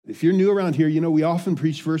If you're new around here, we often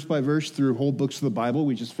preach verse by verse through whole books of the Bible.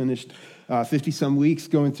 We just finished 50-some weeks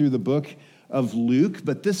going through the book of Luke.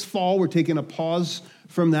 But this fall, we're taking a pause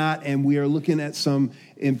from that, and we are looking at some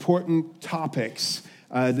important topics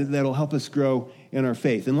that'll help us grow in our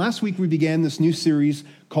faith. And last week, we began this new series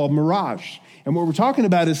called Mirage. And what we're talking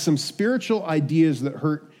about is some spiritual ideas that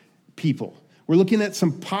hurt people. We're looking at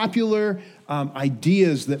some popular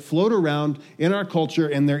ideas that float around in our culture,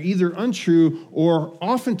 and they're either untrue or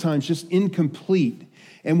oftentimes just incomplete.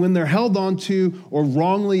 And when they're held onto or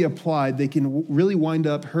wrongly applied, they can really wind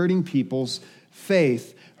up hurting people's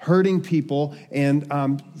faith, hurting people.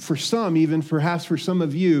 And for some, even perhaps for some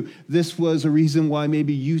of you, this was a reason why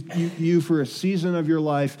maybe you for a season of your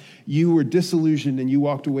life, you were disillusioned and you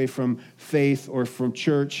walked away from faith or from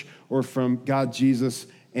church or from God, Jesus,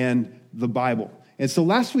 and the Bible. And so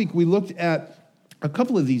last week we looked at a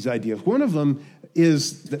couple of these ideas. One of them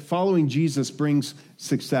is that following Jesus brings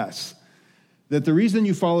success. That the reason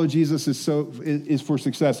you follow Jesus is for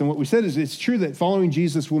success. And what we said is it's true that following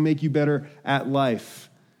Jesus will make you better at life.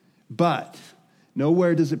 But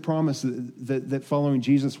nowhere does it promise that following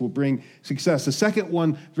Jesus will bring success. The second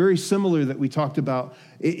one, very similar that we talked about,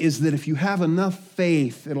 is that if you have enough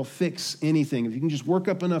faith, it'll fix anything. If you can just work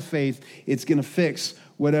up enough faith, it's going to fix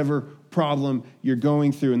whatever problem you're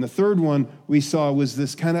going through. And the third one we saw was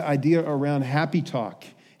this kind of idea around happy talk.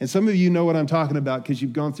 And some of you know what I'm talking about because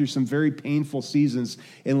you've gone through some very painful seasons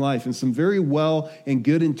in life, and some very well and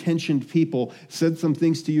good-intentioned people said some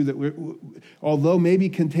things to you that, although maybe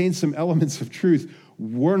contain some elements of truth,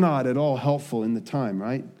 were not at all helpful in the time,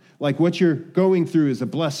 right? Like what you're going through is a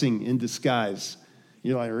blessing in disguise.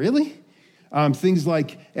 You're like, really? Things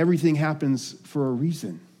like everything happens for a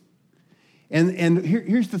reason. And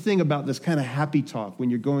here's the thing about this kind of happy talk when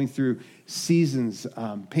you're going through seasons,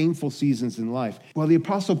 painful seasons in life. Well, the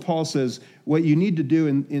Apostle Paul says what you need to do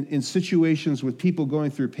in situations with people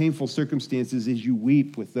going through painful circumstances is you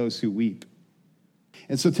weep with those who weep.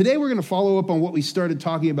 And so today we're going to follow up on what we started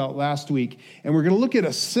talking about last week, and we're going to look at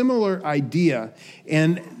a similar idea.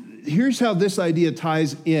 And here's how this idea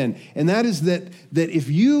ties in, and that is that if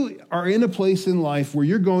you are in a place in life where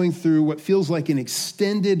you're going through what feels like an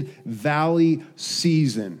extended valley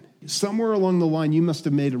season, somewhere along the line you must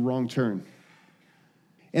have made a wrong turn.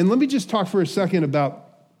 And let me just talk for a second about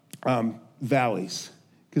valleys,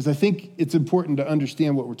 because I think it's important to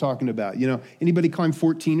understand what we're talking about. Anybody climb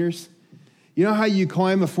 14ers? You know how you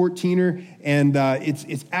climb a 14er and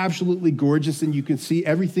it's absolutely gorgeous and you can see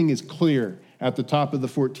everything is clear at the top of the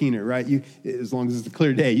 14er, right? As long as it's a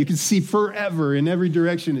clear day. You can see forever in every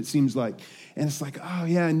direction, it seems like. And it's like, oh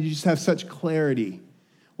yeah, and you just have such clarity.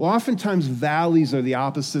 Well, oftentimes valleys are the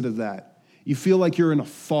opposite of that. You feel like you're in a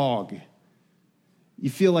fog.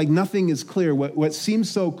 You feel like nothing is clear. What seems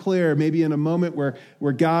so clear, maybe in a moment where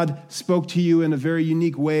God spoke to you in a very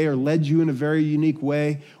unique way or led you in a very unique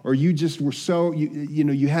way, or you just were so,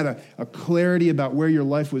 you had a clarity about where your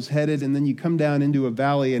life was headed, and then you come down into a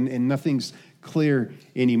valley and nothing's clear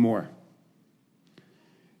anymore.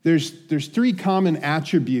 There's three common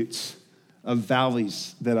attributes of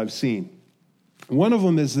valleys that I've seen. One of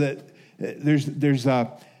them is that there's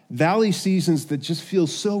valley seasons that just feel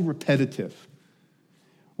so repetitive,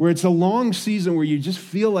 where it's a long season where you just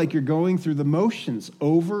feel like you're going through the motions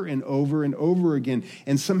over and over and over again,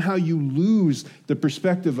 and somehow you lose the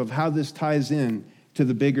perspective of how this ties in to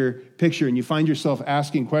the bigger picture, and you find yourself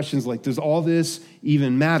asking questions like, does all this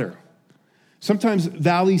even matter? Sometimes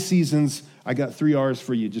valley seasons, I got 3 R's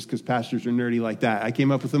for you just because pastors are nerdy like that. I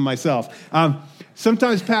came up with them myself.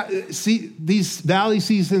 Sometimes these valley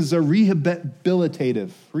seasons are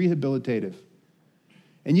rehabilitative.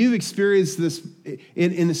 And you've experienced this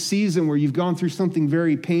in a season where you've gone through something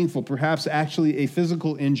very painful, perhaps actually a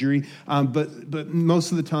physical injury, but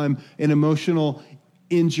most of the time an emotional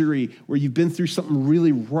injury where you've been through something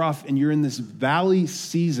really rough and you're in this valley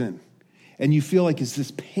season. And you feel like, is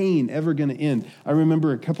this pain ever going to end? I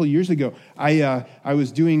remember a couple of years ago, I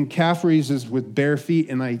was doing calf raises with bare feet,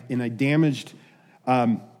 and I damaged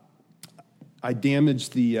the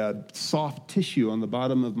soft tissue on the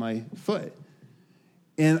bottom of my foot.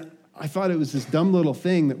 And I thought it was this dumb little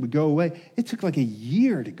thing that would go away. It took like a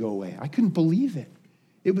year to go away. I couldn't believe it.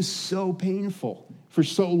 It was so painful for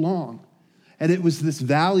so long. And it was this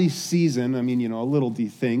valley season. I mean, a little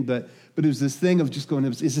thing, but it was this thing of just going,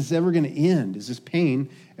 is this ever going to end? Is this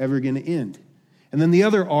pain ever going to end? And then the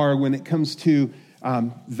other R when it comes to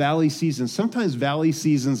valley seasons. Sometimes valley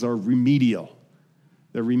seasons are remedial.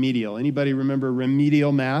 They're remedial. Anybody remember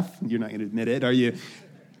remedial math? You're not going to admit it, are you?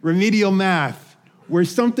 Remedial math, where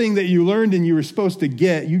something that you learned and you were supposed to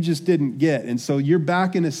get, you just didn't get. And so you're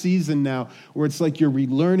back in a season now where it's like you're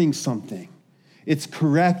relearning something. It's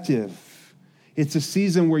corrective. It's a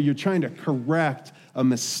season where you're trying to correct a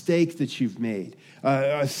mistake that you've made,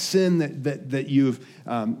 a sin that you've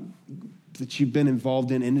been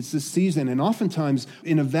involved in. And it's this season. And oftentimes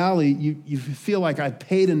in a valley, you feel like I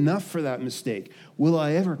paid enough for that mistake. Will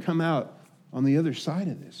I ever come out on the other side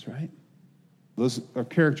of this, right? Those are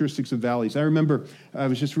characteristics of valleys. I remember I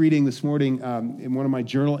was just reading this morning in one of my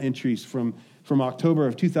journal entries from October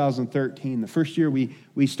of 2013, the first year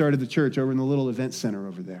we started the church over in the little event center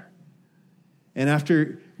over there. And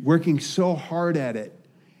after working so hard at it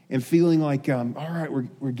and feeling like, all right,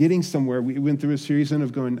 we're getting somewhere, we went through a series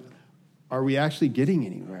of going, are we actually getting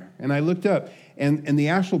anywhere? And I looked up, and the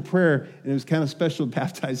actual prayer, and it was kind of special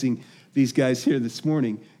baptizing these guys here this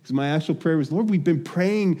morning, because my actual prayer was, Lord, we've been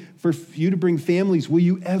praying for you to bring families. Will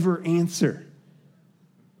you ever answer?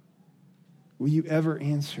 Will you ever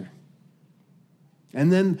answer?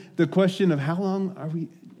 And then the question of how long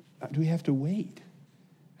do we have to wait?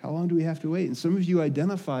 How long do we have to wait? And some of you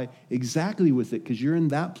identify exactly with it because you're in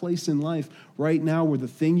that place in life right now where the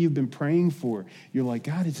thing you've been praying for, you're like,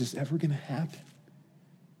 God, is this ever going to happen?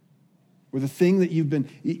 Or the thing that you've been,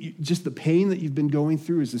 just the pain that you've been going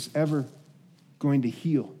through, is this ever going to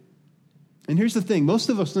heal? And here's the thing. Most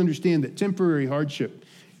of us understand that temporary hardship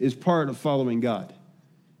is part of following God.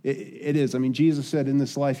 It is. I mean, Jesus said, in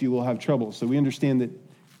this life you will have trouble. So we understand that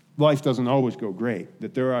life doesn't always go great,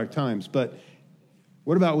 that there are times. But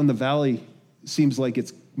what about when the valley seems like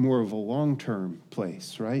it's more of a long-term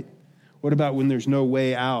place, right? What about when there's no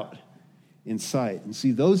way out in sight? And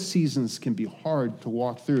see, those seasons can be hard to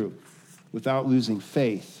walk through without losing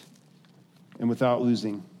faith and without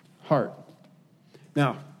losing heart.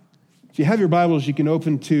 Now, if you have your Bibles, you can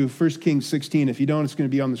open to 1 Kings 16. If you don't, it's going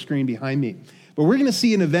to be on the screen behind me. But we're going to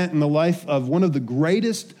see an event in the life of one of the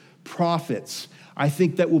greatest prophets, I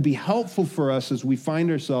think, that will be helpful for us as we find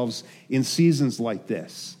ourselves in seasons like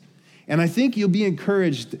this. And I think you'll be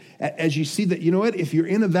encouraged as you see that, you know what, if you're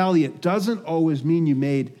in a valley, it doesn't always mean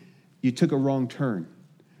you took a wrong turn.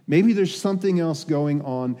 Maybe there's something else going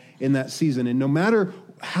on in that season. And no matter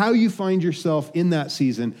how you find yourself in that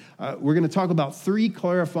season, we're going to talk about 3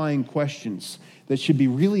 clarifying questions that should be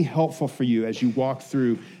really helpful for you as you walk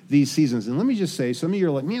through these seasons. And let me just say, some of you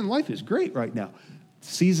are like, man, life is great right now.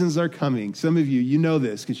 Seasons are coming. Some of you know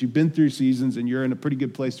this because you've been through seasons and you're in a pretty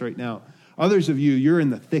good place right now. Others of you, you're in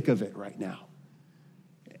the thick of it right now.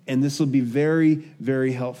 And this will be very,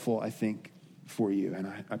 very helpful, I think, for you.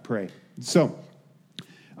 And I pray. So,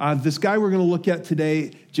 this guy we're going to look at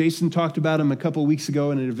today, Jason talked about him a couple of weeks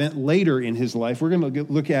ago in an event later in his life. We're going to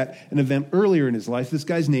look at an event earlier in his life. This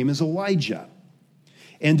guy's name is Elijah.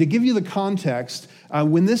 And to give you the context,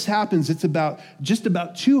 when this happens, it's just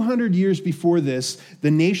about 200 years before this,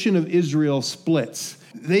 the nation of Israel splits.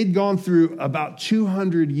 They'd gone through about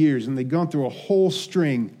 200 years, and they'd gone through a whole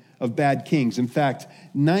string of bad kings. In fact,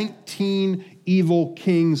 19 evil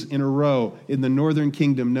kings in a row in the northern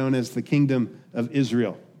kingdom known as the kingdom of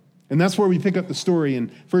Israel. And that's where we pick up the story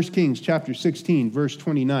in 1 Kings chapter 16, verse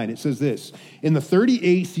 29. It says this, in the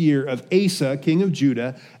 38th year of Asa, king of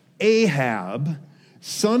Judah, Ahab,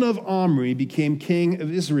 son of Omri, became king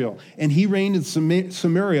of Israel. And he reigned in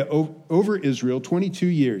Samaria over Israel 22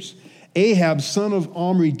 years. Ahab, son of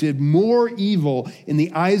Omri, did more evil in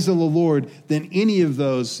the eyes of the Lord than any of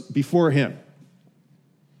those before him.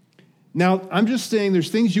 Now, I'm just saying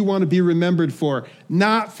there's things you want to be remembered for,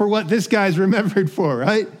 not for what this guy's remembered for,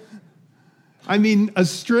 right? I mean, a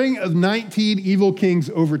string of 19 evil kings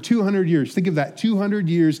over 200 years. Think of that, 200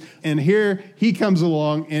 years. And here he comes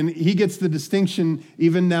along and he gets the distinction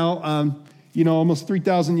even now, almost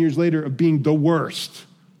 3,000 years later, of being the worst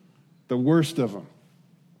of them.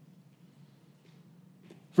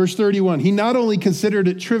 Verse 31, he not only considered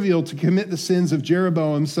it trivial to commit the sins of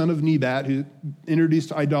Jeroboam, son of Nebat, who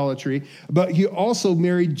introduced idolatry, but he also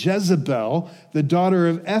married Jezebel, the daughter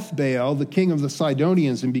of Ethbaal, the king of the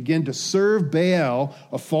Sidonians, and began to serve Baal,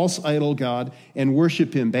 a false idol god, and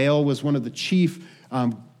worship him. Baal was one of the chief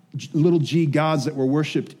little g gods that were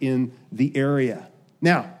worshipped in the area.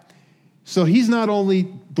 Now, so he's not only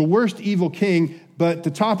the worst evil king, but to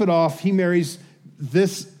top it off, he marries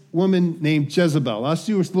this woman named Jezebel. Let's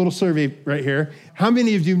do a little survey right here. How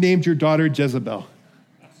many of you named your daughter Jezebel?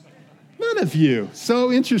 None of you.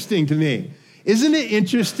 So interesting to me. Isn't it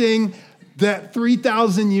interesting that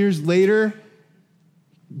 3,000 years later,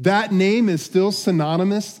 that name is still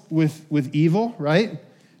synonymous with evil, right?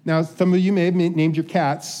 Now, some of you may have named your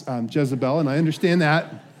cats Jezebel, and I understand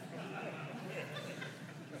that.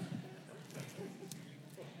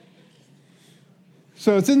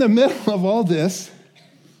 So it's in the middle of all this.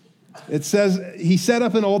 It says he set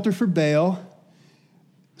up an altar for Baal.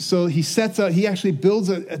 So he actually builds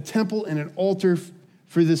a temple and an altar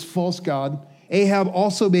for this false god. Ahab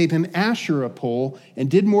also made an Asherah pole and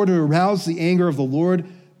did more to arouse the anger of the Lord,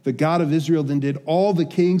 the God of Israel, than did all the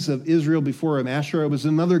kings of Israel before him. Asherah was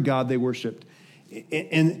another god they worshiped.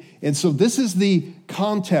 And so this is the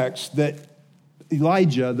context that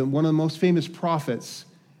Elijah, one of the most famous prophets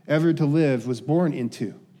ever to live, was born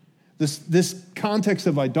into. This context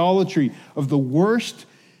of idolatry, of the worst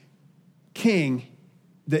king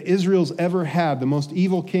that Israel's ever had, the most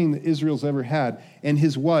evil king that Israel's ever had, and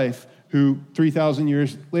his wife, who 3,000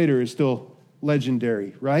 years later is still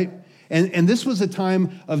legendary, right? And this was a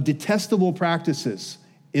time of detestable practices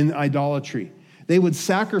in idolatry. They would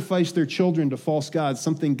sacrifice their children to false gods,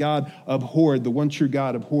 something God abhorred, the one true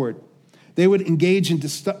God abhorred. They would engage in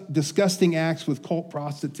disgusting acts with cult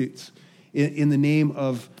prostitutes in the name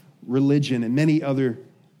of religion and many other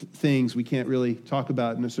things we can't really talk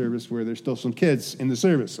about in a service where there's still some kids in the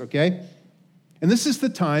service, okay? And this is the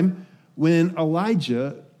time when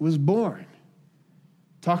Elijah was born.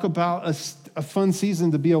 Talk about a fun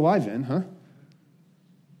season to be alive in, huh?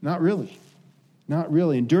 Not really. Not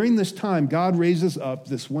really. And during this time, God raises up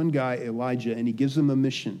this one guy, Elijah, and he gives him a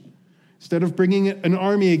mission. Instead of bringing an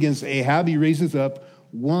army against Ahab, he raises up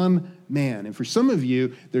one man. And for some of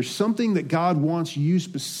you, there's something that God wants you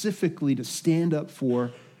specifically to stand up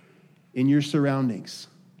for in your surroundings.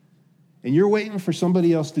 And you're waiting for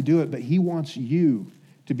somebody else to do it, but he wants you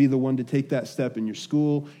to be the one to take that step in your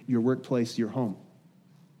school, your workplace, your home.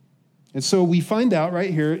 And so we find out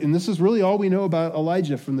right here, and this is really all we know about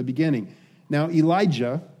Elijah from the beginning. Now,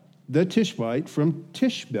 Elijah, the Tishbite from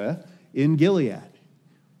Tishbe in Gilead.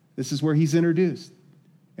 This is where he's introduced.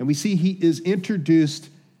 And we see he is introduced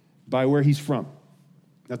by where he's from.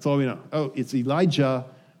 That's all we know. Oh, it's Elijah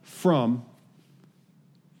from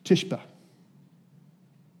Tishbe.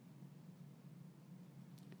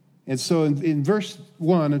 And so in verse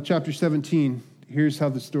 1 of chapter 17, here's how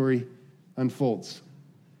the story unfolds.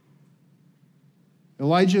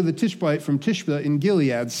 Elijah the Tishbite from Tishbe in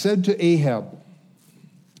Gilead said to Ahab,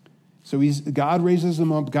 so God raises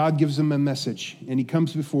him up, God gives him a message, and he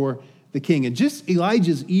comes before the king. And just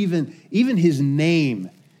Elijah's, even his name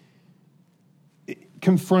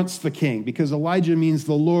confronts the king, because Elijah means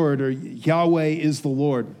the Lord, or Yahweh is the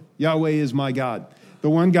Lord. Yahweh is my God. The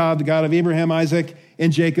one God, the God of Abraham, Isaac,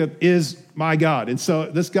 and Jacob is my God. And so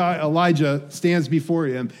this guy, Elijah, stands before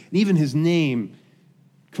him, and even his name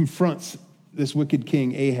confronts this wicked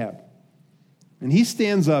king, Ahab. And he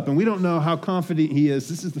stands up, and we don't know how confident he is.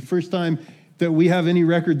 This is the first time that we have any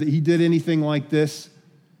record that he did anything like this.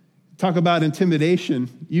 Talk about intimidation.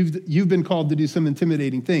 You've been called to do some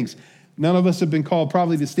intimidating things. None of us have been called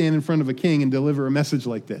probably to stand in front of a king and deliver a message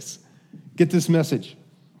like this. Get this message.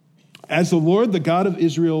 As the Lord, the God of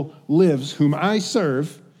Israel, lives, whom I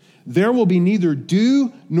serve, there will be neither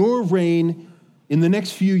dew nor rain in the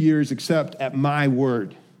next few years except at my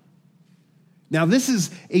word. Now, this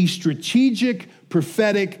is a strategic,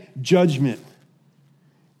 prophetic judgment.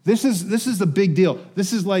 This is a big deal.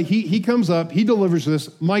 This is like he comes up, he delivers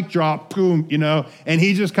this, mic drop, boom, and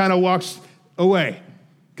he just kind of walks away.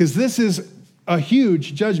 Because this is a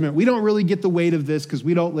huge judgment. We don't really get the weight of this because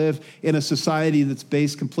we don't live in a society that's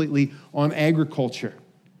based completely on agriculture.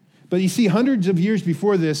 But you see, hundreds of years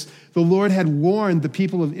before this, the Lord had warned the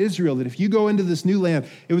people of Israel that if you go into this new land,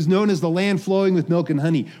 it was known as the land flowing with milk and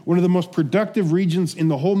honey, one of the most productive regions in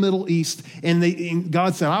the whole Middle East. And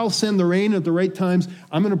God said, I'll send the rain at the right times.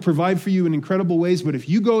 I'm going to provide for you in incredible ways. But if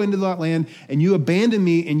you go into that land and you abandon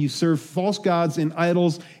me and you serve false gods and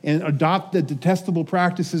idols and adopt the detestable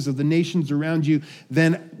practices of the nations around you,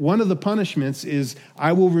 then one of the punishments is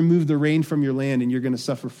I will remove the rain from your land and you're going to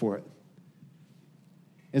suffer for it.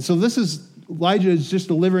 And so Elijah is just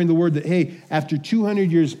delivering the word that, hey, after 200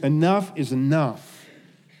 years, enough is enough.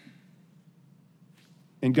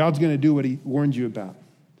 And God's going to do what he warned you about.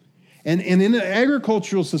 And in an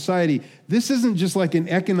agricultural society, this isn't just like an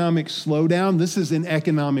economic slowdown. This is an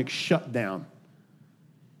economic shutdown.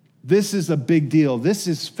 This is a big deal. This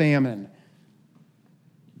is famine.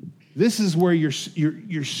 This is where you're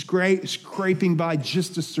scraping by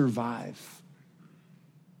just to survive.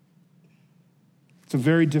 It's a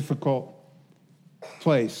very difficult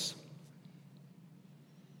place.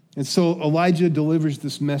 And so Elijah delivers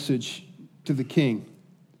this message to the king.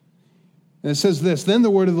 And it says this, then the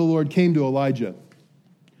word of the Lord came to Elijah.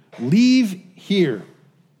 Leave here.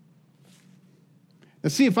 Now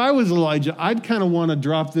see, if I was Elijah, I'd kind of want to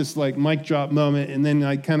drop this like mic drop moment, and then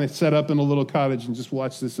I'd kind of set up in a little cottage and just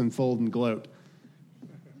watch this unfold and gloat.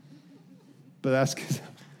 But that's because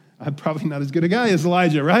I'm probably not as good a guy as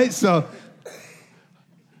Elijah, right? So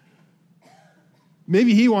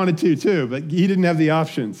maybe he wanted to too, but he didn't have the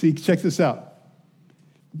option. See, check this out.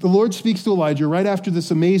 The Lord speaks to Elijah right after this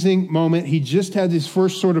amazing moment. He just had his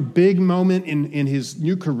first sort of big moment in his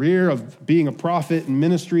new career of being a prophet and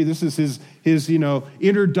ministry. This is his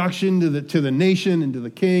introduction to the nation and to the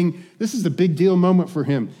king. This is a big deal moment for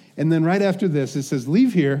him. And then right after this, it says,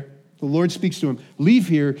 leave here. The Lord speaks to him. Leave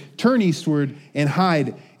here, turn eastward, and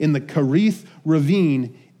hide in the Kerith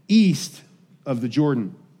ravine east of the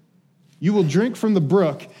Jordan. You will drink from the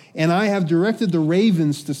brook, and I have directed the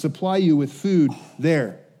ravens to supply you with food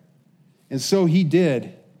there. And so he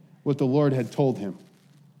did what the Lord had told him.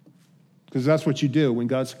 Because that's what you do. When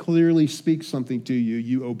God clearly speaks something to you,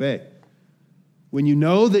 you obey. When you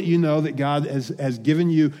know that God has given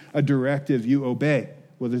you a directive, you obey.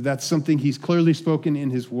 Whether that's something he's clearly spoken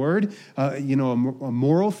in his word, a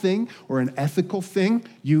moral thing or an ethical thing,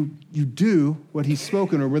 you do what he's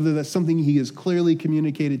spoken, or whether that's something he has clearly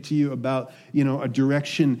communicated to you about, a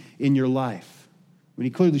direction in your life. When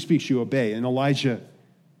he clearly speaks, you obey. And Elijah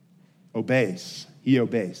obeys. He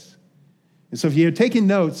obeys. And so if you're taking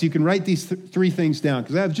notes, you can write these three things down,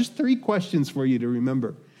 because I have just 3 questions for you to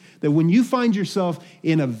remember. That when you find yourself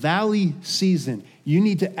in a valley season, you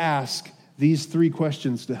need to ask these 3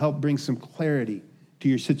 questions to help bring some clarity to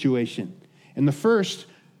your situation. And the first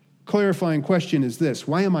clarifying question is this: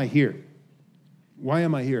 why am I here? Why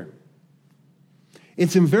am I here?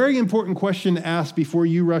 It's a very important question to ask before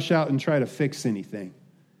you rush out and try to fix anything.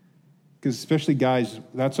 Because especially guys,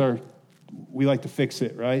 we like to fix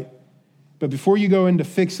it, right? But before you go into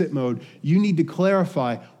fix it mode, you need to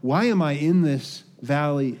clarify, why am I in this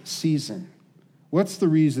valley season? What's the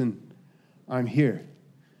reason I'm here?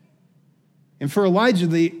 And for Elijah,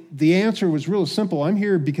 the answer was real simple. I'm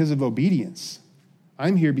here because of obedience.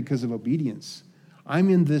 I'm here because of obedience. I'm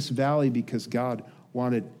in this valley because God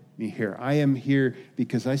wanted me here. I am here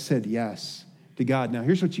because I said yes to God. Now,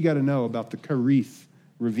 here's what you got to know about the Kerith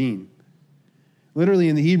ravine. Literally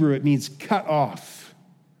in the Hebrew, it means cut off.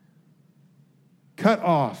 Cut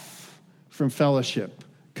off from fellowship.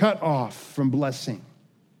 Cut off from blessing.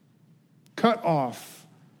 Cut off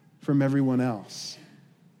from everyone else.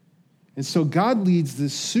 And so God leads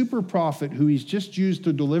this super prophet who he's just used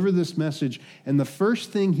to deliver this message. And the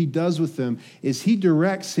first thing he does with them is he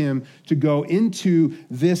directs him to go into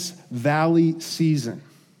this valley season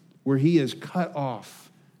where he is cut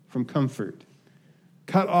off from comfort,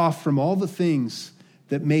 cut off from all the things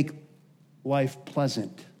that make life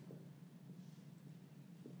pleasant.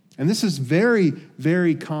 And this is very,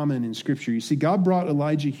 very common in Scripture. You see, God brought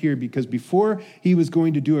Elijah here because before he was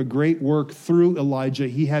going to do a great work through Elijah,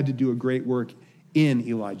 he had to do a great work in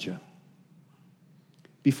Elijah.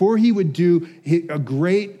 Before he would do a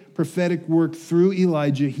great prophetic work through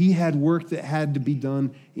Elijah, he had work that had to be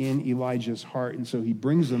done in Elijah's heart. And so he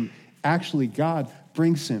brings him, actually God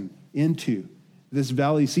brings him into this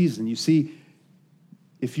valley season. You see,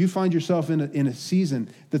 if you find yourself in a season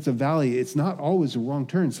that's a valley, it's not always a wrong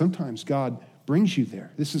turn. Sometimes God brings you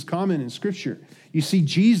there. This is common in Scripture. You see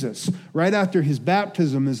Jesus, right after his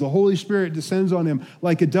baptism, as the Holy Spirit descends on him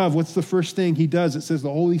like a dove, what's the first thing he does? It says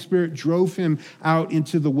the Holy Spirit drove him out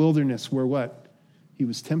into the wilderness where what? He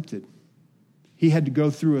was tempted. He had to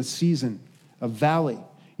go through a season, a valley.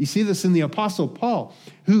 You see this in the Apostle Paul,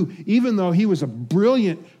 who, even though he was a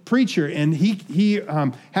brilliant preacher and he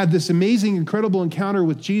had this amazing, incredible encounter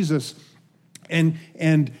with Jesus and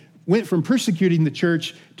went from persecuting the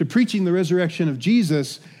church to preaching the resurrection of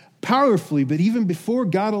Jesus powerfully, but even before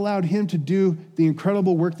God allowed him to do the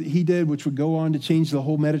incredible work that he did, which would go on to change the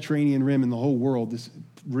whole Mediterranean rim and the whole world, this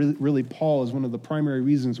really Paul is one of the primary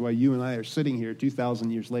reasons why you and I are sitting here 2,000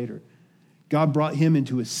 years later. God brought him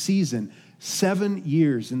into a season, 7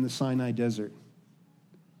 years in the Sinai desert,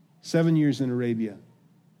 7 years in Arabia.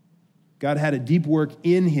 God had a deep work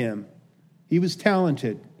in him. He was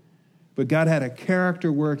talented, but God had a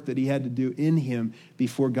character work that he had to do in him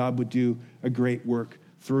before God would do a great work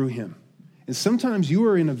through him. And sometimes you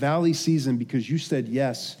are in a valley season because you said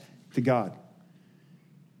yes to God.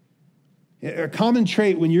 A common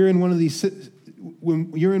trait when you're in one of these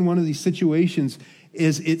situations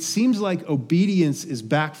is it seems like obedience is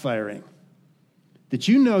backfiring. That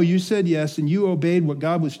you said yes and you obeyed what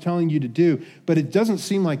God was telling you to do, but it doesn't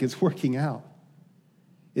seem like it's working out.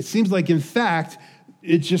 It seems like, in fact,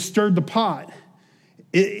 it just stirred the pot.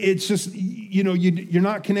 It's just, you're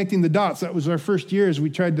not connecting the dots. That was our first year as we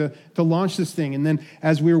tried to launch this thing. And then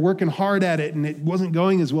as we were working hard at it and it wasn't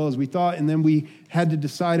going as well as we thought, and then we had to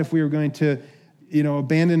decide if we were going to,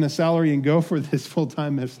 abandon a salary and go for this full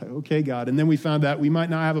time. It's like, okay, God. And then we found out we might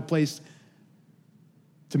not have a place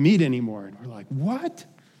to meet anymore. And we're like, what?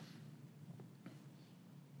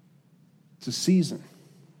 It's a season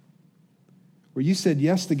where you said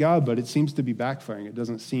yes to God, but it seems to be backfiring. It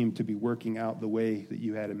doesn't seem to be working out the way that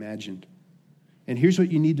you had imagined. And here's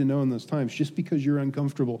what you need to know in those times. Just because you're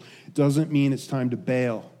uncomfortable doesn't mean it's time to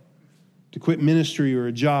bail, to quit ministry or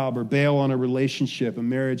a job, or bail on a relationship, a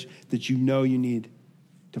marriage that you know you need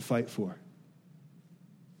to fight for.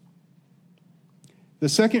 The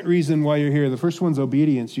second reason why you're here, the first one's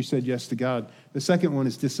obedience. You said yes to God. The second one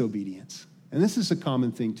is disobedience. And this is a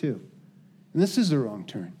common thing too. And this is a wrong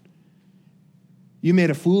turn. You made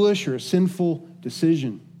a foolish or a sinful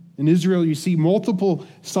decision. In Israel, you see multiple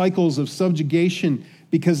cycles of subjugation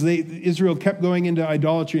because Israel kept going into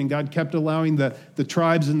idolatry, and God kept allowing the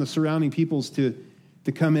tribes and the surrounding peoples to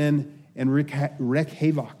come in and wreak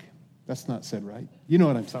havoc. That's not said right. You know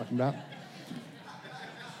what I'm talking about.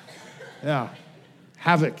 Yeah.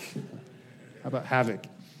 Havoc. How about havoc?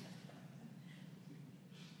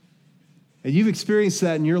 And you've experienced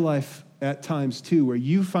that in your life at times too, where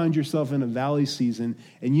you find yourself in a valley season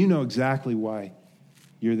and you know exactly why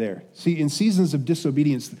you're there. See, in seasons of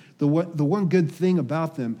disobedience, the one good thing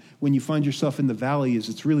about them when you find yourself in the valley is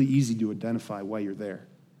it's really easy to identify why you're there.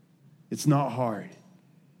 It's not hard.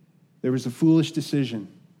 There was a foolish decision,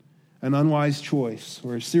 an unwise choice,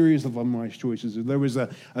 or a series of unwise choices. There was a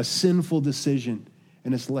sinful decision,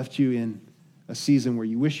 and it's left you in a season where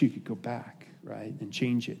you wish you could go back, right, and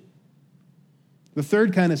change it. The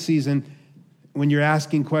third kind of season, when you're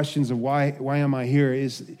asking questions of why am I here,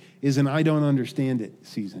 is an I don't understand it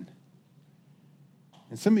season.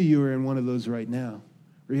 And some of you are in one of those right now,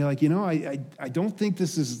 where you're like, I don't think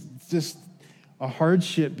this is just a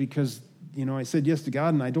hardship because, I said yes to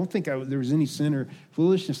God, and I don't think there was any sin or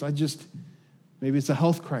foolishness. Maybe it's a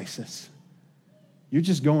health crisis. You're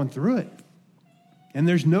just going through it. And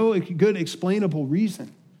there's no good explainable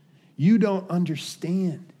reason. You don't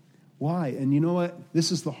understand why. And you know what?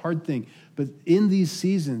 This is the hard thing. But in these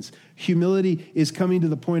seasons, humility is coming to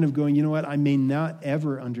the point of going, you know what? I may not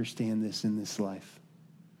ever understand this in this life.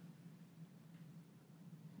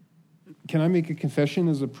 Can I make a confession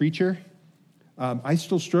as a preacher? I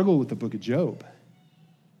still struggle with the book of Job.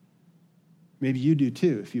 Maybe you do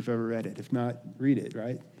too, if you've ever read it. If not, read it,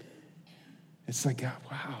 right? It's like,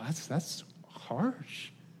 wow, that's harsh.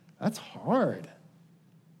 That's hard.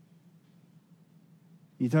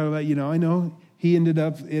 You talk about, I know he ended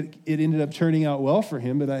up, it ended up turning out well for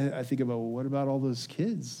him, but I think about, well, what about all those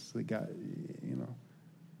kids that got,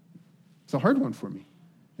 It's a hard one for me.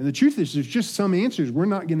 And the truth is, there's just some answers we're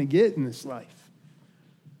not going to get in this life.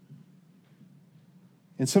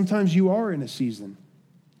 And sometimes you are in a season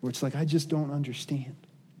where it's like, I just don't understand.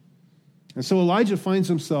 And so Elijah finds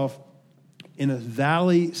himself in a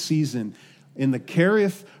valley season, in the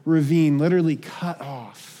Kerith ravine, literally cut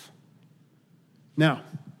off. Now,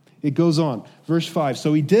 it goes on. Verse 5,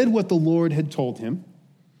 so he did what the Lord had told him.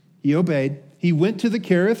 He obeyed. He went to the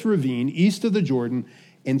Kerith ravine, east of the Jordan,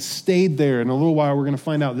 and stayed there. In a little while, we're going to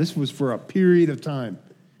find out this was for a period of time.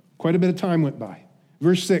 Quite a bit of time went by.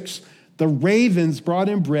 Verse 6, the ravens brought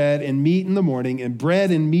him bread and meat in the morning, and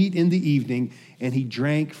bread and meat in the evening, and he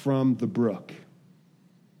drank from the brook.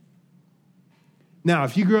 Now,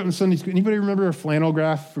 if you grew up in Sunday school, anybody remember a flannel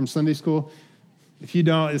graph from Sunday school? If you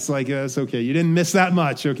don't, it's like, it's okay. You didn't miss that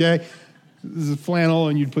much, okay? This is flannel,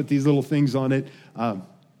 and you'd put these little things on it.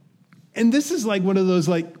 And this is like one of those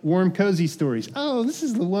like warm, cozy stories. Oh, this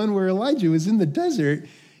is the one where Elijah was in the desert,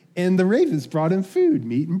 and the ravens brought him food,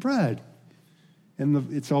 meat and bread.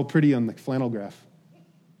 And it's all pretty on the flannel graph.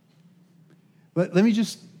 But let me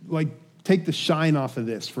just take the shine off of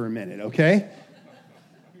this for a minute, okay?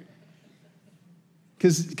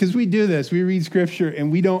 Because we do this. We read Scripture,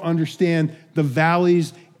 and we don't understand the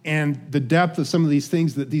valleys and the depth of some of these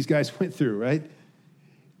things that these guys went through, right?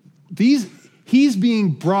 He's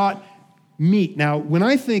being brought meat. Now, when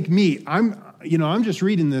I think meat, I'm just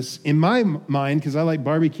reading this in my mind because I like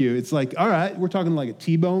barbecue. It's like, all right, we're talking like a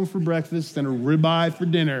T-bone for breakfast and a ribeye for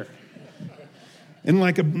dinner. And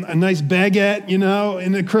like a nice baguette,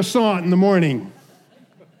 and a croissant in the morning.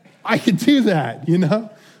 I could do that,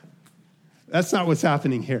 That's not what's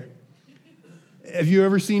happening here. Have you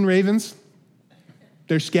ever seen ravens?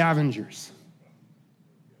 They're scavengers.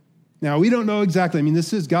 Now, we don't know exactly.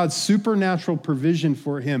 This is God's supernatural provision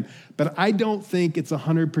for him, but I don't think it's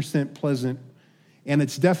 100% pleasant, and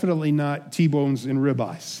it's definitely not T-bones and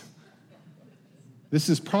ribeyes. This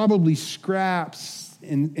is probably scraps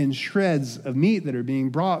and shreds of meat that are being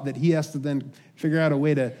brought that he has to then figure out a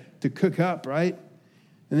way to cook up, right?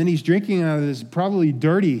 And then he's drinking out of this probably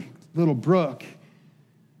dirty little brook.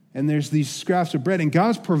 And there's these scraps of bread, and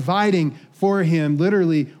God's providing for him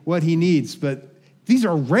literally what he needs. But these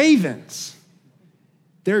are ravens.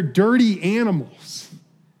 They're dirty animals.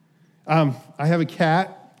 I have a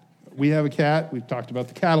cat. We have a cat. We've talked about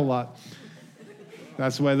the cat a lot.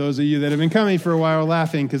 That's why those of you that have been coming for a while are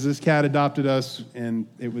laughing, because this cat adopted us, and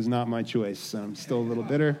it was not my choice. I'm still a little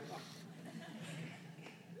bitter.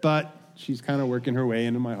 But she's kind of working her way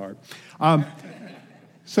into my heart.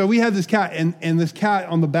 So we had this cat, and this cat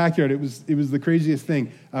on the backyard, it was the craziest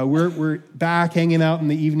thing. We're back hanging out in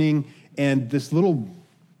the evening, and this little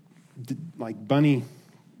bunny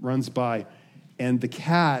runs by, and the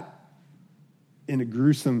cat, in a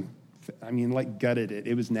gruesome, gutted it.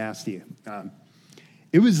 It was nasty.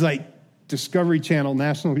 It was like Discovery Channel,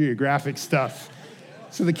 National Geographic stuff.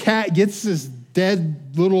 So the cat gets this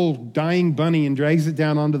dead little dying bunny and drags it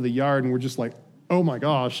down onto the yard, and we're just like, oh my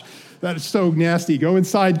gosh, that is so nasty. Go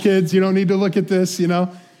inside, kids. You don't need to look at this,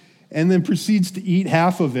 And then proceeds to eat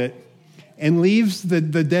half of it and leaves the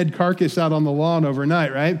dead carcass out on the lawn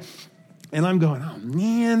overnight, right? And I'm going, oh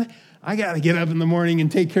man, I got to get up in the morning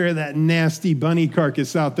and take care of that nasty bunny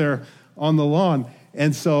carcass out there on the lawn.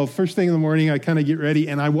 And so first thing in the morning, I kind of get ready,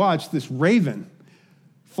 and I watch this raven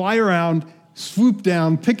fly around, swoop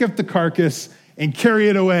down, pick up the carcass, and carry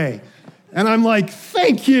it away. And I'm like,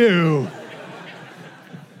 thank you.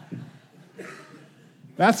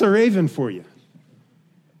 That's a raven for you.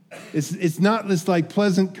 It's not this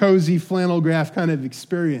pleasant, cozy flannel graph kind of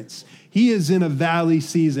experience. He is in a valley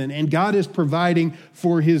season, and God is providing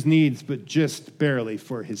for his needs, but just barely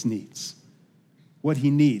for his needs. What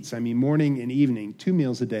he needs, morning and evening, 2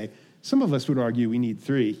 meals a day. Some of us would argue we need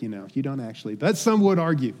 3, You don't actually, but some would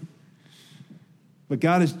argue. But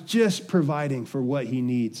God is just providing for what he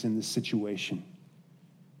needs in this situation.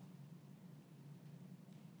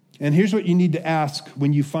 And here's what you need to ask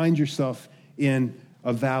when you find yourself in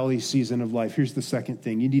a valley season of life. Here's the second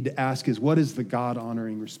thing you need to ask is, what is the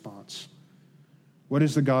God-honoring response? What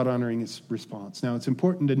is the God-honoring response? Now, it's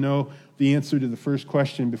important to know the answer to the first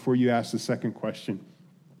question before you ask the second question,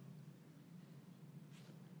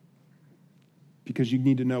 because you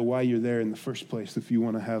need to know why you're there in the first place if you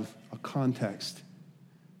want to have a context.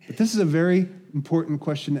 But this is a very important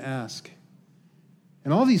question to ask.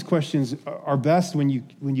 And all these questions are best when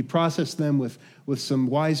you process them with some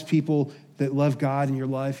wise people that love God in your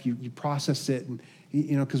life. You process it, and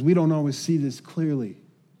because we don't always see this clearly.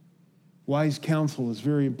 Wise counsel is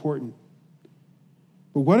very important.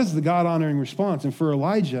 But what is the God-honoring response? And for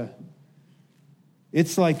Elijah,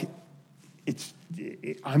 it's like,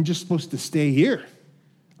 I'm just supposed to stay here.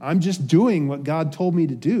 I'm just doing what God told me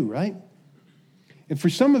to do, right? And for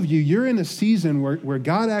some of you, you're in a season where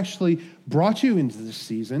God actually brought you into this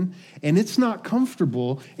season, and it's not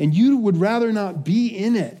comfortable, and you would rather not be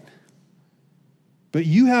in it. But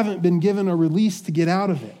you haven't been given a release to get out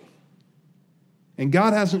of it. And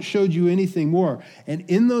God hasn't showed you anything more. And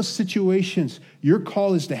in those situations, your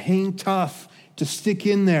call is to hang tough, to stick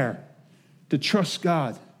in there, to trust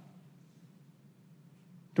God.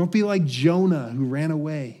 Don't be like Jonah, who ran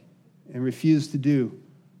away and refused to do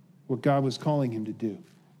what God was calling him to do. It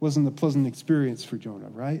wasn't a pleasant experience for Jonah,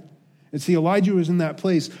 right? And see, Elijah was in that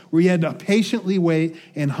place where he had to patiently wait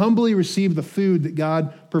and humbly receive the food that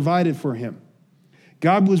God provided for him.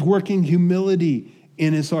 God was working humility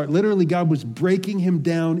in his heart. Literally, God was breaking him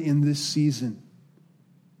down in this season.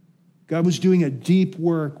 God was doing a deep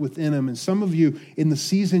work within him. And some of you, in the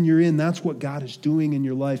season you're in, that's what God is doing in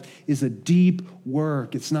your life, is a deep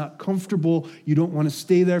work. It's not comfortable. You don't want to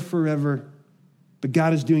stay there forever. But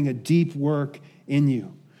God is doing a deep work in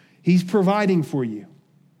you. He's providing for you.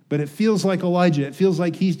 But it feels like Elijah. It feels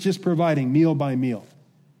like he's just providing meal by meal.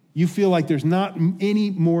 You feel like there's not any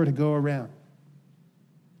more to go around.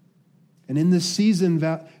 And in this season,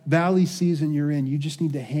 valley season you're in, you just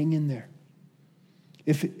need to hang in there.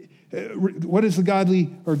 What is the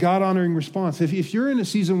godly or God-honoring response? If you're in a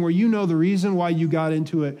season where you know the reason why you got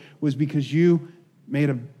into it was because you made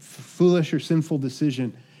a foolish or sinful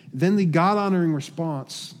decision, then the God-honoring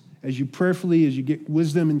response, as you prayerfully, as you get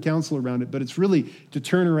wisdom and counsel around it, but it's really to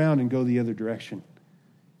turn around and go the other direction.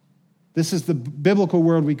 This is the biblical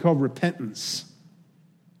word we call repentance.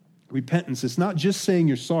 Repentance. It's not just saying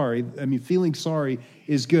you're sorry. Feeling sorry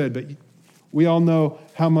is good, but we all know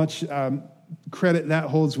how much credit that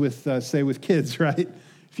holds with, say, with kids, right?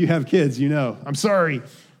 If you have kids, you know, I'm sorry.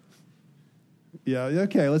 Yeah,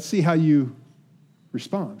 okay, let's see how you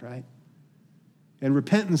respond, right? And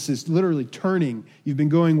repentance is literally turning. You've been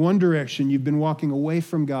going one direction, you've been walking away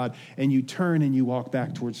from God, and you turn and you walk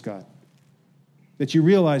back towards God. That you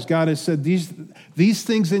realize God has said, these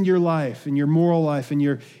things in your life, in your moral life, in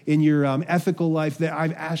your ethical life that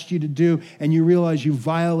I've asked you to do, and you realize you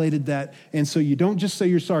violated that. And so you don't just say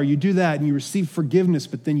you're sorry. You do that and you receive forgiveness,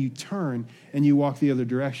 but then you turn and you walk the other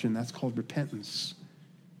direction. That's called repentance.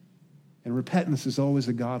 And repentance is always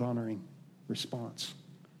a God-honoring response.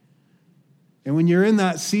 And when you're in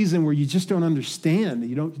that season where you just don't understand,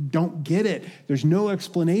 you don't get it, there's no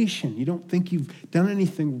explanation, you don't think you've done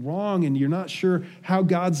anything wrong, and you're not sure how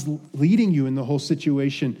God's leading you in the whole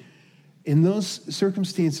situation, in those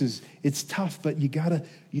circumstances, it's tough, but you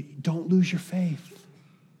don't lose your faith.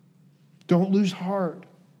 Don't lose heart.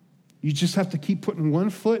 You just have to keep putting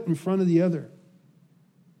one foot in front of the other.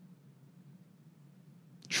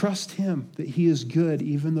 Trust him that he is good,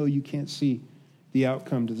 even though you can't see the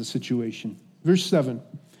outcome to the situation. Verse 7,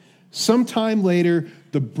 sometime later,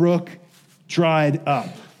 the brook dried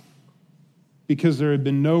up because there had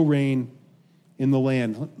been no rain in the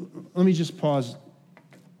land. Let me just pause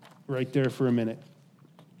right there for a minute.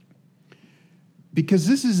 Because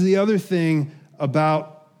this is the other thing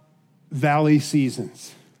about valley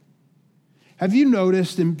seasons. Have you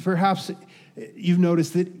noticed, and perhaps you've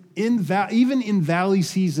noticed that even in valley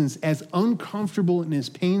seasons, as uncomfortable and as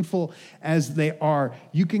painful as they are,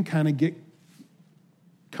 you can kind of get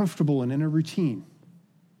comfortable and in a routine.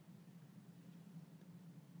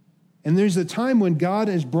 And there's a time when God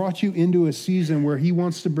has brought you into a season where he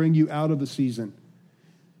wants to bring you out of a season.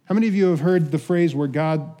 How many of you have heard the phrase, where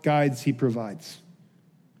God guides, he provides?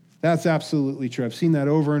 That's absolutely true. I've seen that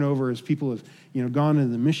over and over as people have, gone into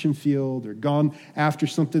the mission field or gone after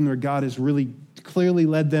something where God has really clearly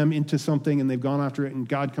led them into something and they've gone after it and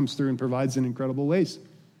God comes through and provides in incredible ways.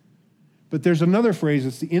 But there's another phrase,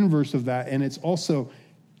 it's the inverse of that, and it's also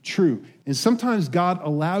true. And sometimes God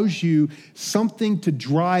allows you something to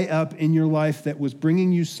dry up in your life that was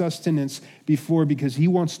bringing you sustenance before, because he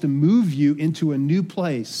wants to move you into a new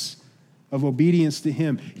place of obedience to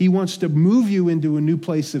him. He wants to move you into a new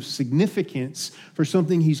place of significance for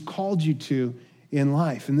something he's called you to in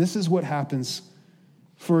life. And this is what happens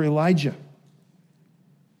for Elijah.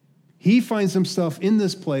 He finds himself in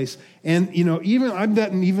this place, and I'm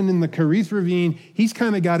betting even in the Kerith Ravine, he's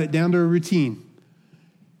kind of got it down to a routine.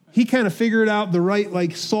 He kind of figured out the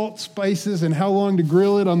right salt, spices, and how long to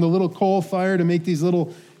grill it on the little coal fire to make these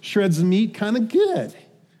little shreds of meat kind of good,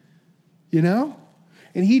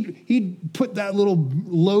 And he'd put that little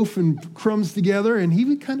loaf and crumbs together, and he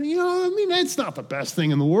would kind of, it's not the best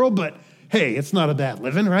thing in the world, but hey, it's not a bad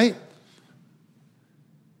living, right?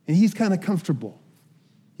 And he's kind of comfortable,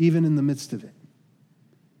 even in the midst of it.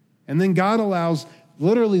 And then God allows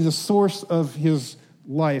literally the source of his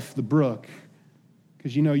life, the brook,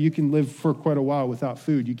 because you can live for quite a while without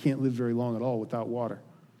food. You can't live very long at all without water,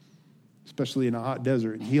 especially in a hot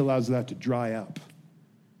desert. And he allows that to dry up.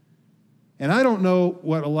 And I don't know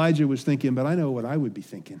what Elijah was thinking, but I know what I would be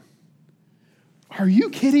thinking. Are you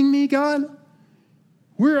kidding me, God?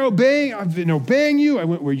 I've been obeying you. I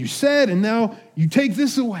went where you said, and now you take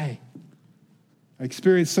this away. I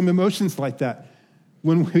experienced some emotions like that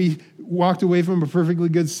when we walked away from a perfectly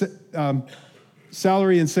good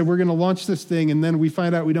salary and said, we're going to launch this thing, and then we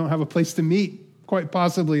find out we don't have a place to meet, quite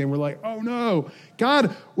possibly, and we're like, oh no,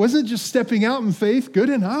 God, wasn't just stepping out in faith good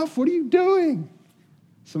enough? What are you doing?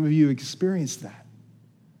 Some of you experienced that.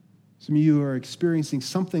 Some of you are experiencing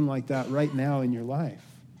something like that right now in your life.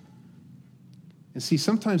 And see,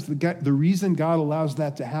 sometimes the reason God allows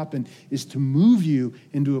that to happen is to move you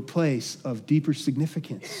into a place of deeper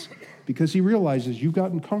significance, because he realizes you've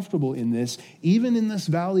gotten comfortable in this. Even in this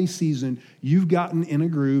valley season, you've gotten in a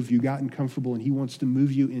groove, you've gotten comfortable, and he wants to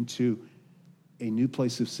move you into a new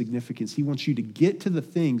place of significance. He wants you to get to the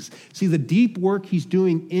things. See, the deep work he's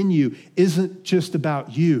doing in you isn't just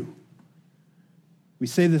about you. We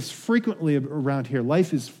say this frequently around here.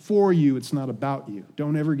 Life is for you, it's not about you.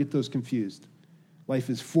 Don't ever get those confused. Life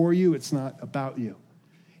is for you, it's not about you.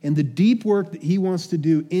 And the deep work that he wants to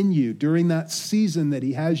do in you during that season that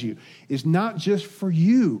he has you is not just for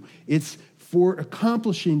you. It's for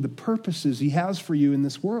accomplishing the purposes he has for you in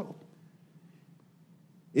this world.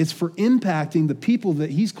 It's for impacting the people that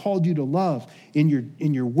he's called you to love in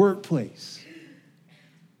your workplace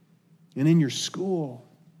and in your school.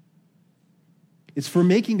 It's for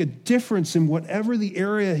making a difference in whatever the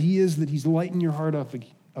area he is that he's lighting your heart up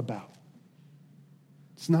about.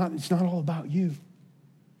 It's not all about you.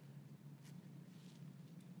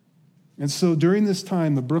 And so during this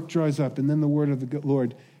time, the brook dries up, and then the word of the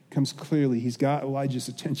Lord comes clearly. He's got Elijah's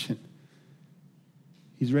attention.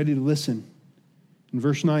 He's ready to listen. In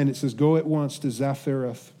verse 9, it says, go at once to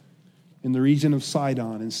Zaphareth in the region of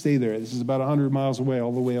Sidon and stay there. This is about 100 miles away,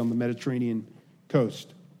 all the way on the Mediterranean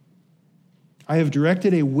coast. I have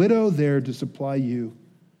directed a widow there to supply you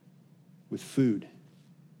with food.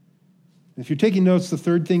 If you're taking notes, the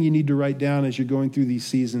third thing you need to write down as you're going through these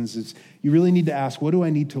seasons is you really need to ask, what do I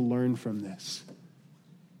need to learn from this?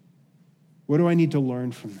 What do I need to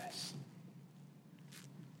learn from this?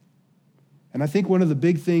 And I think one of the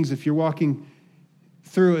big things, if you're walking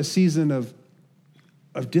through a season of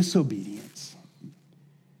disobedience,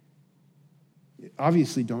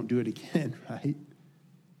 obviously don't do it again, right?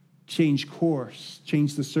 Change course,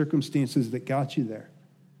 change the circumstances that got you there.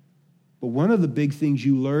 But one of the big things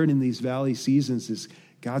you learn in these valley seasons is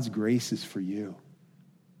God's grace is for you.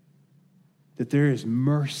 That there is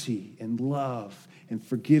mercy and love and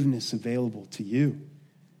forgiveness available to you.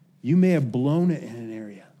 You may have blown it in an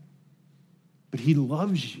area, but he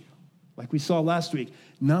loves you. Like we saw last week,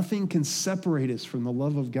 nothing can separate us from the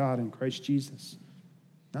love of God in Christ Jesus.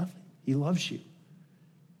 Nothing. He loves you.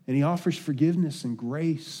 And he offers forgiveness and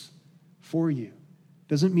grace for you.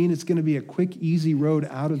 Doesn't mean it's going to be a quick, easy road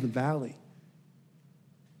out of the valley.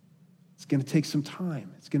 It's going to take some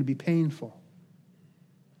time. It's going to be painful.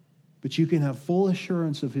 But you can have full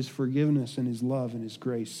assurance of his forgiveness and his love and his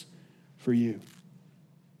grace for you.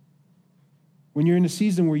 When you're in a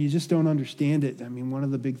season where you just don't understand it, I mean, one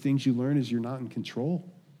of the big things you learn is you're not in control.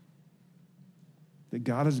 That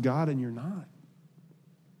God is God and you're not.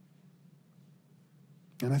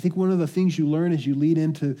 And I think one of the things you learn as you lead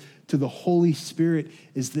into the Holy Spirit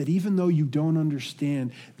is that even though you don't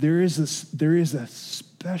understand, there is a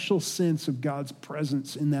special sense of God's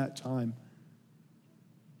presence in that time.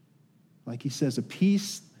 Like he says, a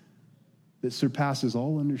peace that surpasses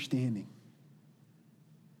all understanding.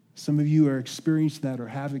 Some of you are experiencing that or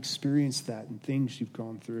have experienced that in things you've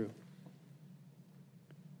gone through.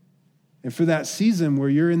 And for that season where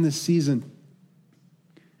you're in this season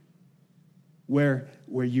where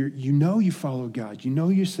you know you follow God, you know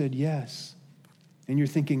you said yes, and you're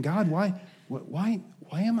thinking, God, why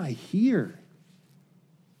am I here?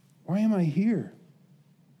 Why am I here?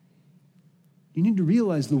 You need to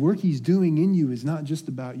realize the work he's doing in you is not just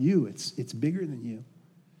about you. It's bigger than you.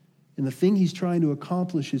 And the thing he's trying to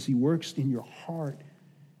accomplish as he works in your heart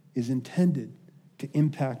is intended to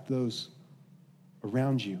impact those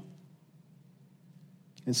around you.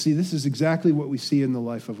 And see, this is exactly what we see in the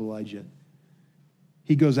life of Elijah.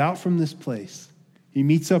 He goes out from this place. He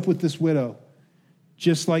meets up with this widow,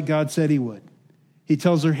 just like God said he would. He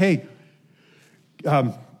tells her, hey,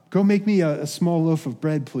 go make me a small loaf of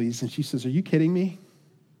bread, please. And she says, are you kidding me?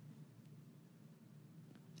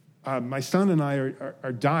 My son and I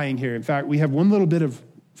are dying here. In fact, we have one little bit of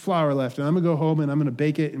flour left, and I'm going to go home, and I'm going to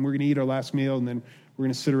bake it, and we're going to eat our last meal, and then we're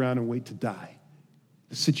going to sit around and wait to die.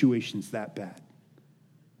 The situation's that bad.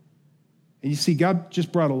 And you see, God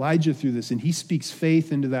just brought Elijah through this, and he speaks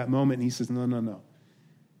faith into that moment, and he says, no.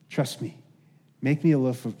 Trust me. Make me a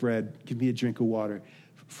loaf of bread. Give me a drink of water.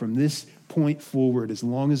 From this point forward, as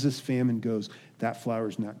long as this famine goes, that flour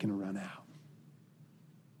is not going to run out.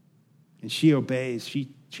 And she obeys.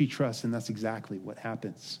 She trusts, and that's exactly what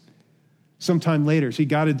happens. Sometime later, see,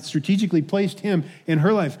 God had strategically placed him in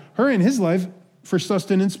her life, her in his life for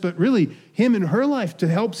sustenance, but really him in her life to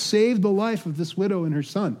help save the life of this widow and her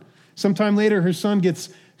son. Sometime later, her son gets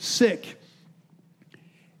sick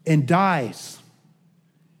and dies.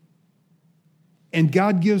 And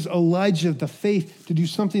God gives Elijah the faith to do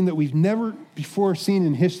something that we've never before seen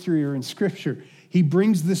in history or in Scripture. He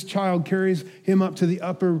brings this child, carries him up to the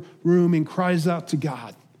upper room, and cries out to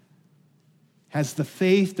God. Has the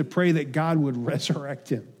faith to pray that God would resurrect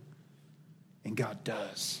him. And God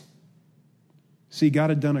does. See, God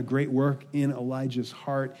had done a great work in Elijah's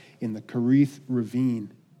heart in the Kerith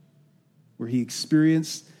ravine, where he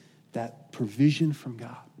experienced that provision from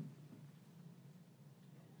God.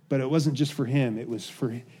 But it wasn't just for him. It was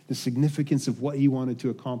for the significance of what he wanted to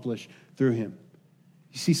accomplish through him.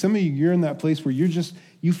 You see, some of you, you're in that place where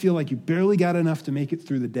you feel like you barely got enough to make it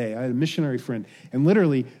through the day. I had a missionary friend, and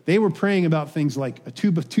literally, they were praying about things like a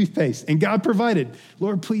tube of toothpaste, and God provided.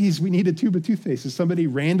 Lord, please, we need a tube of toothpaste. And somebody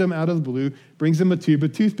random out of the blue brings them a tube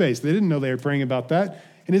of toothpaste. They didn't know they were praying about that.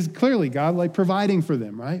 And it's clearly God like providing for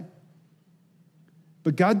them, right?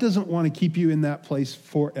 But God doesn't want to keep you in that place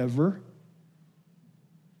forever,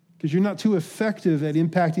 because you're not too effective at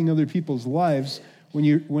impacting other people's lives when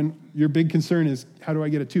your big concern is, how do I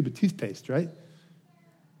get a tube of toothpaste, right?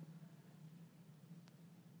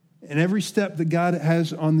 And every step that God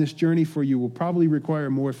has on this journey for you will probably require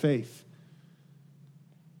more faith.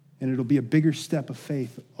 And it'll be a bigger step of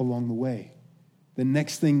faith along the way. The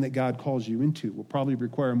next thing that God calls you into will probably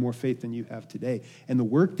require more faith than you have today. And the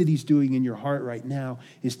work that he's doing in your heart right now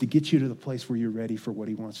is to get you to the place where you're ready for what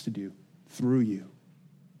he wants to do through you.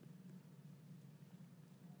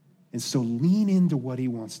 And so lean into what he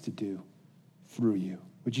wants to do through you.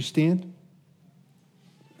 Would you stand?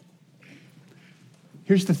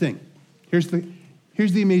 Here's the thing. Here's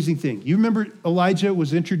the amazing thing. You remember Elijah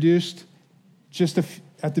was introduced just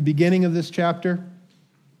at the beginning of this chapter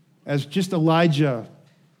as just Elijah,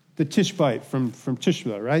 the Tishbite from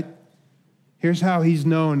Tishba, right? Here's how he's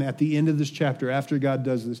known at the end of this chapter after God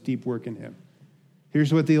does this deep work in him.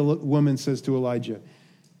 Here's what the woman says to Elijah.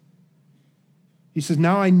 He says,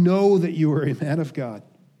 now I know that you are a man of God,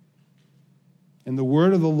 and the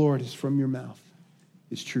word of the Lord is from your mouth,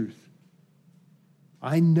 is truth.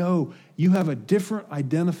 I know you have a different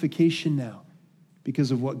identification now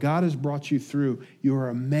because of what God has brought you through. You are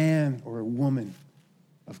a man or a woman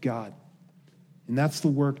of God. And that's the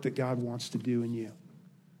work that God wants to do in you.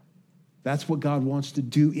 That's what God wants to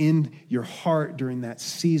do in your heart during that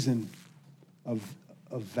season of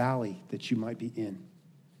valley that you might be in.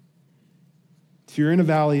 If you're in a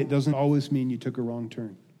valley, it doesn't always mean you took a wrong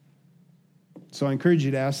turn. So I encourage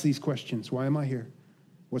you to ask these questions. Why am I here?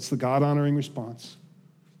 What's the God-honoring response?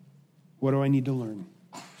 What do I need to learn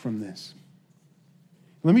from this?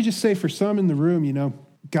 Let me just say for some in the room,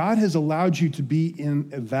 God has allowed you to be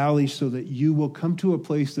in a valley so that you will come to a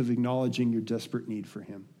place of acknowledging your desperate need for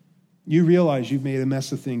him. You realize you've made a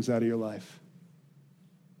mess of things out of your life.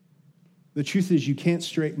 The truth is you can't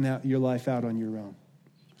straighten out your life out on your own.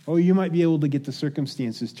 Oh, you might be able to get the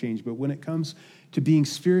circumstances changed, but when it comes to being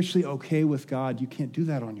spiritually okay with God, you can't do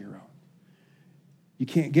that on your own. You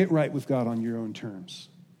can't get right with God on your own terms.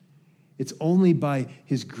 It's only by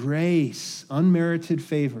his grace, unmerited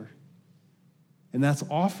favor. And that's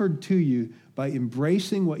offered to you by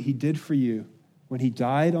embracing what he did for you when he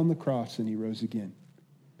died on the cross and he rose again.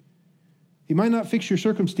 He might not fix your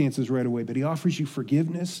circumstances right away, but he offers you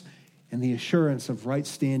forgiveness and the assurance of right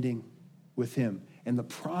standing with him and the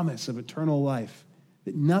promise of eternal life,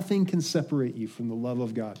 that nothing can separate you from the love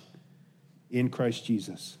of God in Christ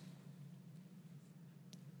Jesus.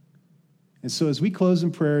 And so as we close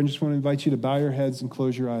in prayer, I just want to invite you to bow your heads and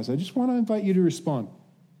close your eyes. I just want to invite you to respond.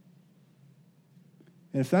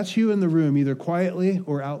 And if that's you in the room, either quietly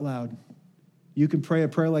or out loud, you can pray a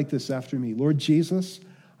prayer like this after me. Lord Jesus,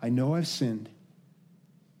 I know I've sinned.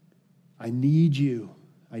 I need you.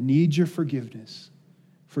 I need your forgiveness.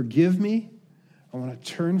 Forgive me. I want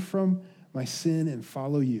to turn from my sin and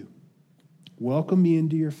follow you. Welcome me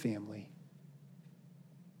into your family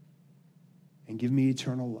and give me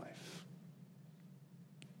eternal life.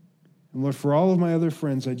 And Lord, for all of my other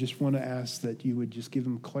friends, I just want to ask that you would just give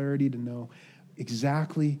them clarity to know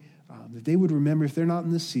exactly, that they would remember, if they're not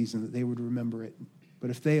in this season, that they would remember it. But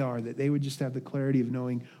if they are, that they would just have the clarity of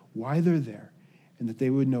knowing why they're there, and that they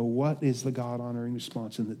would know what is the God-honoring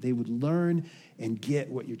response, and that they would learn and get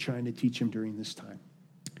what you're trying to teach them during this time.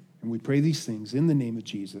 And we pray these things in the name of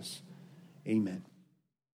Jesus. Amen.